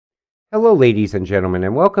Hello, ladies and gentlemen,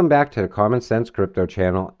 and welcome back to the Common Sense Crypto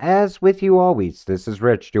channel. As with you always, this is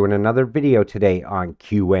Rich doing another video today on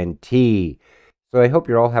QNT. So I hope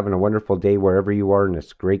you're all having a wonderful day wherever you are in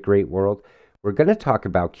this great, great world. We're going to talk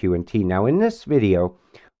about QNT. Now, in this video,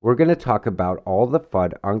 we're going to talk about all the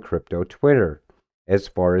FUD on crypto Twitter as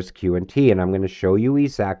far as QNT, and I'm going to show you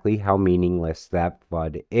exactly how meaningless that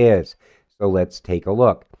FUD is. So let's take a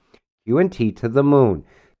look. QNT to the moon.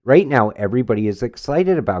 Right now, everybody is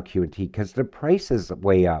excited about QNT because the price is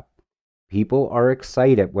way up. People are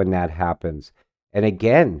excited when that happens. And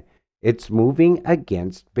again, it's moving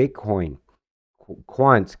against Bitcoin.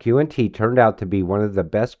 Quant's QNT turned out to be one of the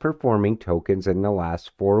best performing tokens in the last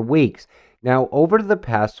 4 weeks. Now, over the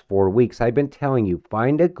past 4 weeks, I've been telling you,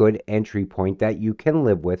 find a good entry point that you can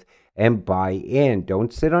live with and buy in.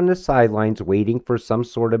 Don't sit on the sidelines waiting for some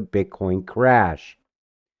sort of Bitcoin crash.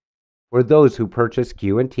 For those who purchase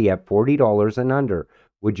QNT at $40 and under,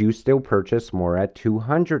 would you still purchase more at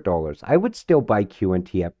 $200? I would still buy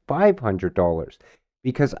QNT at $500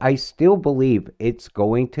 because I still believe it's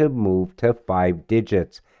going to move to 5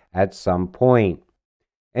 digits at some point.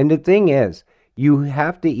 And the thing is, you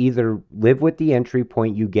have to either live with the entry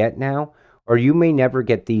point you get now, or you may never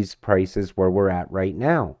get these prices where we're at right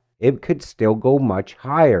now. It could still go much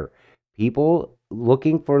higher. People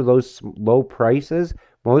looking for those low prices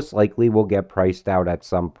most likely will get priced out at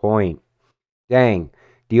some point. Dang,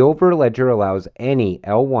 the Overledger allows any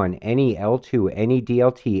L1, any L2, any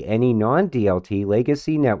DLT, any non-DLT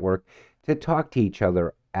legacy network to talk to each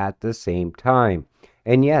other at the same time.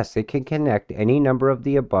 And yes, it can connect any number of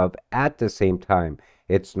the above at the same time.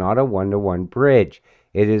 It's not a one-to-one bridge.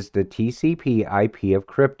 It is the TCP IP of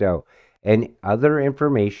crypto and other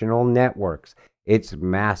informational networks. It's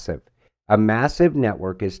massive. A massive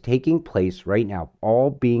network is taking place right now,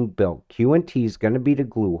 all being built. QNT is going to be the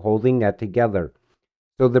glue holding that together.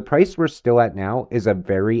 So the price we're still at now is a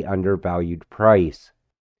very undervalued price.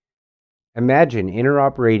 Imagine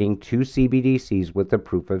interoperating two CBDCs with a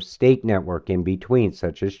proof of stake network in between,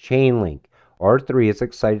 such as Chainlink. R3 is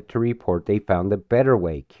excited to report they found a better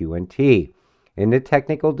way, QNT. In the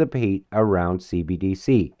technical debate around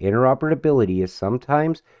CBDC, interoperability is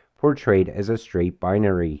sometimes portrayed as a straight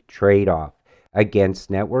binary trade-off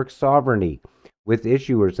against network sovereignty, with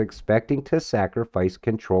issuers expecting to sacrifice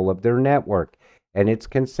control of their network and its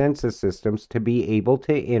consensus systems to be able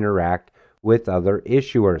to interact with other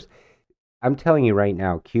issuers. I'm telling you right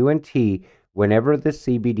now, QNT, whenever the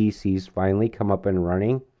CBDCs finally come up and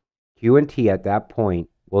running, QNT at that point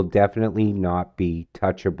will definitely not be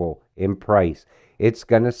touchable in price. It's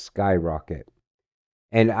going to skyrocket.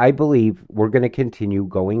 And I believe we're going to continue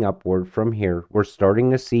going upward from here. We're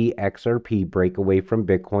starting to see XRP break away from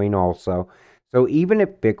Bitcoin also. So even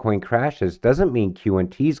if Bitcoin crashes, doesn't mean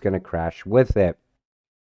QNT is going to crash with it.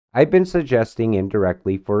 I've been suggesting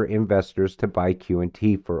indirectly for investors to buy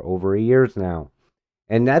QNT for over a year now.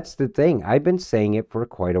 And that's the thing. I've been saying it for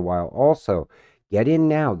quite a while also. Get in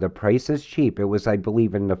now. The price is cheap. It was, I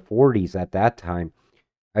believe, in the 40s at that time.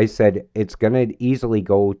 I said it's going to easily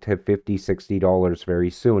go to $50, $60 very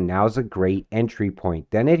soon. Now's a great entry point.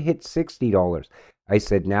 Then it hit $60. I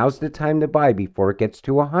said now's the time to buy before it gets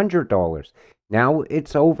to $100. Now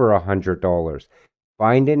it's over $100.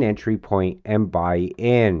 Find an entry point and buy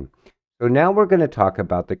in. So now we're going to talk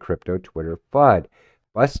about the crypto Twitter FUD,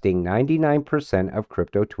 busting 99% of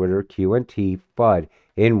crypto Twitter QNT FUD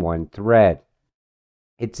in one thread.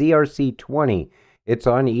 It's ERC20. It's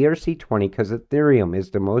on ERC20 because Ethereum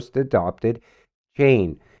is the most adopted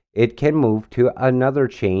chain. It can move to another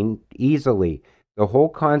chain easily. The whole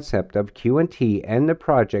concept of QNT and the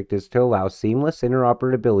project is to allow seamless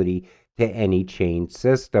interoperability to any chain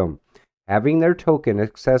system. Having their token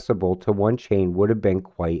accessible to one chain would have been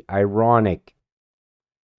quite ironic.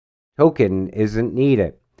 Token isn't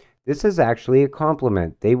needed. This is actually a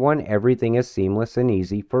compliment. They want everything as seamless and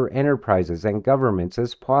easy for enterprises and governments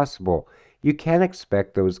as possible. You can't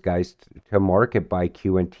expect those guys to market by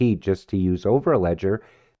QNT just to use Overledger.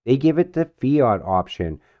 They give it the fiat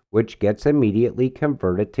option, which gets immediately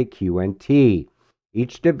converted to QNT.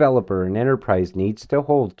 Each developer and enterprise needs to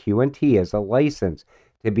hold QNT as a license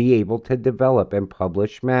to be able to develop and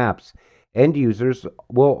publish maps. End users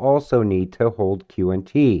will also need to hold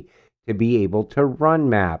QNT to be able to run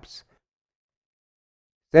maps.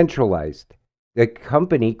 Centralized. The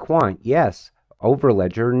company Quant, yes.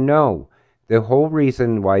 Overledger, no. The whole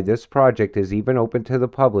reason why this project is even open to the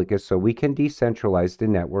public is so we can decentralize the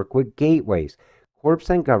network with gateways. Corps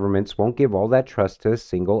and governments won't give all that trust to a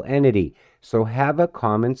single entity, so have a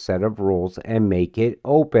common set of rules and make it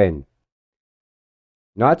open.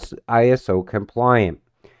 Not ISO compliant.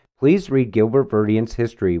 Please read Gilbert Verdian's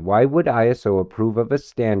history. Why would ISO approve of a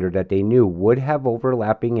standard that they knew would have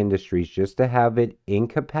overlapping industries just to have it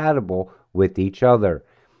incompatible with each other?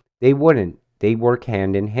 They wouldn't. They work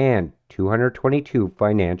hand in hand. 222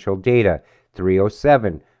 financial data,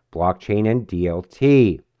 307 blockchain and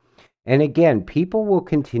DLT. And again, people will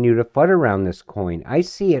continue to FUD around this coin. I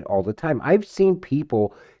see it all the time. I've seen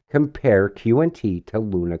people compare QNT to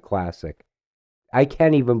Luna Classic. I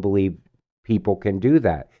can't even believe people can do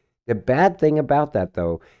that. The bad thing about that,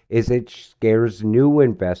 though, is it scares new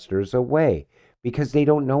investors away because they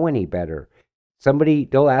don't know any better.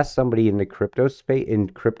 They'll ask somebody in the crypto space, in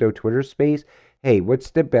crypto Twitter space, hey,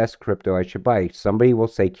 what's the best crypto I should buy? Somebody will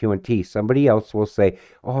say QNT. Somebody else will say,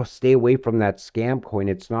 oh, stay away from that scam coin.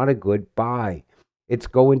 It's not a good buy. It's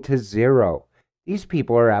going to zero. These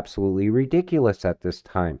people are absolutely ridiculous at this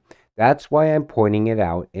time. That's why I'm pointing it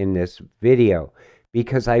out in this video,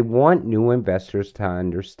 because I want new investors to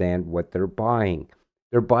understand what they're buying.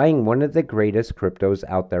 They're buying one of the greatest cryptos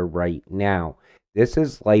out there right now. This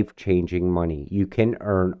is life-changing money you can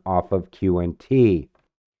earn off of QNT.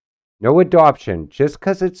 No adoption. Just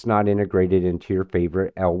because it's not integrated into your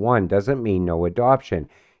favorite L1 doesn't mean no adoption.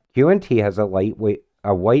 QNT has a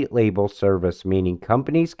white label service, meaning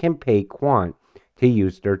companies can pay Quant to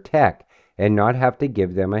use their tech and not have to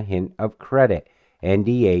give them a hint of credit.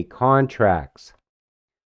 NDA contracts.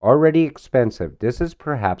 Already expensive. This is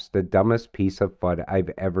perhaps the dumbest piece of FUD I've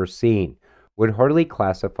ever seen. Would hardly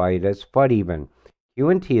classify it as FUD even.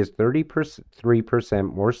 QNT is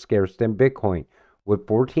 33% more scarce than Bitcoin, with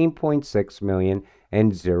 14.6 million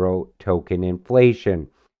and zero token inflation.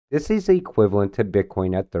 This is equivalent to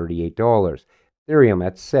Bitcoin at $38, Ethereum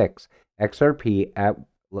at $6, XRP at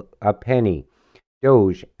a penny,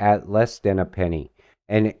 Doge at less than a penny,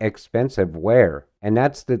 and expensive where? And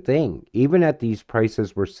that's the thing. Even at these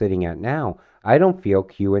prices we're sitting at now, I don't feel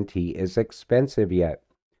QNT is expensive yet.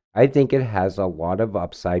 I think it has a lot of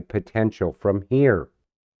upside potential from here.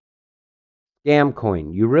 Scam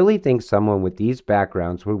coin. You really think someone with these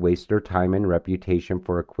backgrounds would waste their time and reputation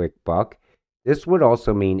for a quick buck? This would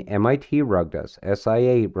also mean MIT rugged us,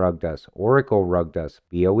 SIA rugged us, Oracle rugged us,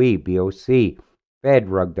 BOE, BOC, Fed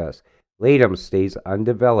rugged us, Latham stays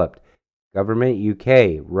undeveloped, Government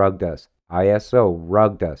UK rugged us, ISO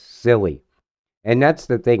rugged us, silly. And that's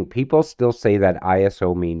the thing. People still say that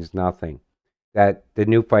ISO means nothing, that the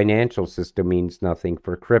new financial system means nothing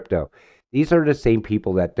for crypto. These are the same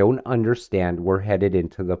people that don't understand we're headed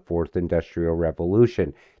into the fourth industrial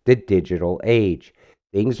revolution, the digital age.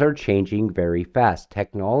 Things are changing very fast.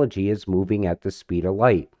 Technology is moving at the speed of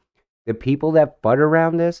light. The people that FUD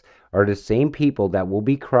around this are the same people that will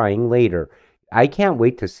be crying later. I can't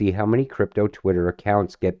wait to see how many crypto Twitter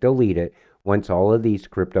accounts get deleted once all of these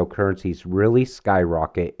cryptocurrencies really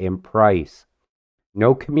skyrocket in price.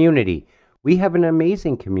 No community. We have an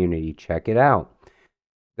amazing community. Check it out.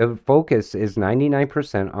 The focus is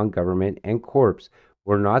 99% on government and corps.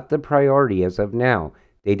 We're not the priority as of now.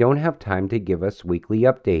 They don't have time to give us weekly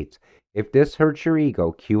updates. If this hurts your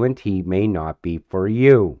ego, QNT may not be for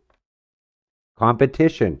you.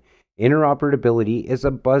 Competition. Interoperability is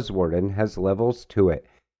a buzzword and has levels to it.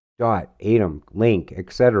 Dot, Atom, Link,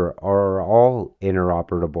 etc. are all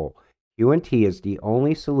interoperable. QNT is the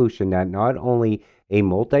only solution that not only a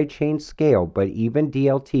multi-chain scale, but even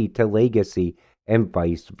DLT to legacy and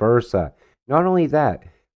vice versa. Not only that,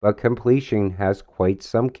 but completion has quite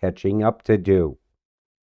some catching up to do.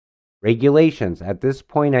 Regulations. At this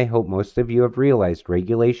point, I hope most of you have realized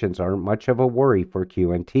regulations aren't much of a worry for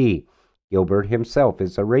QNT. Gilbert himself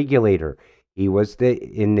is a regulator. He was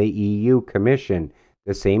in the EU Commission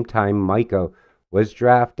the same time MiCA was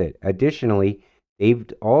drafted. Additionally, they've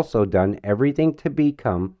also done everything to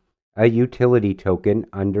become a utility token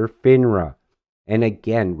under FINRA. And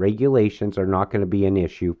again, regulations are not going to be an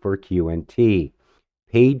issue for QNT.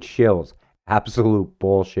 Paid shills. Absolute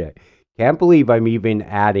bullshit. Can't believe I'm even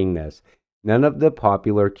adding this. None of the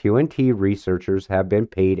popular QNT researchers have been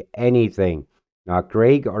paid anything. Not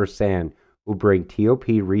Greg or San, who bring TOP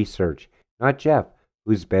research. Not Jeff,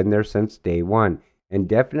 who's been there since day one. And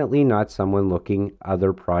definitely not someone looking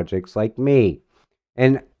other projects like me.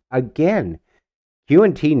 And again,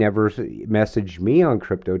 QNT never messaged me on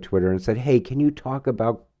crypto Twitter and said, hey, can you talk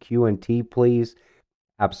about QNT, please?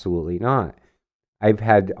 Absolutely not. I've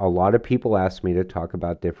had a lot of people ask me to talk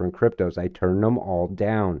about different cryptos. I turn them all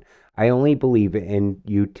down. I only believe in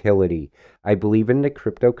utility. I believe in the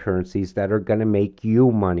cryptocurrencies that are going to make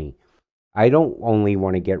you money. I don't only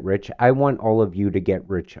want to get rich. I want all of you to get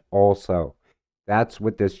rich also. That's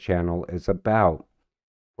what this channel is about.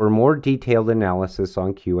 For more detailed analysis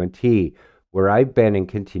on QNT, where I've been and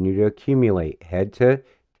continue to accumulate, head to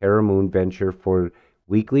Terra Moon Venture for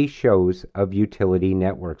weekly shows of utility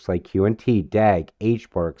networks like QNT, DAG,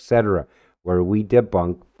 HBAR, etc., where we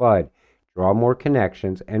debunk FUD, draw more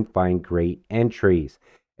connections, and find great entries.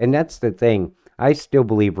 And that's the thing. I still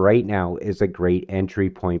believe right now is a great entry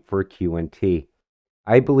point for QNT.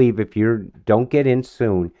 I believe if you don't get in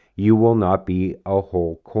soon, you will not be a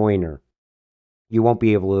whole coiner. You won't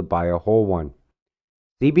be able to buy a whole one.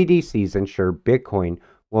 CBDCs ensure Bitcoin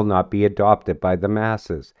will not be adopted by the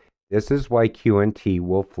masses. This is why QNT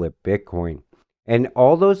will flip Bitcoin. And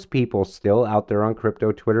all those people still out there on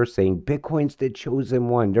crypto Twitter saying Bitcoin's the chosen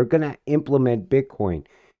one, they're going to implement Bitcoin.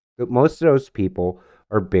 But most of those people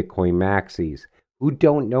are Bitcoin maxis who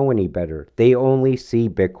don't know any better. They only see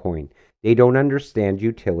Bitcoin. They don't understand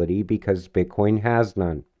utility because Bitcoin has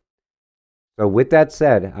none. So with that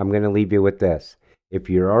said, I'm going to leave you with this. If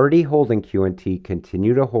you're already holding QNT,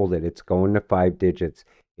 continue to hold it. It's going to 5 digits.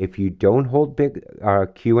 If you don't hold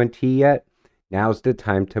QNT yet, now's the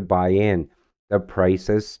time to buy in. The price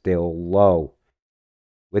is still low.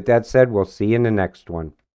 With that said, we'll see you in the next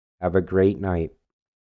one. Have a great night.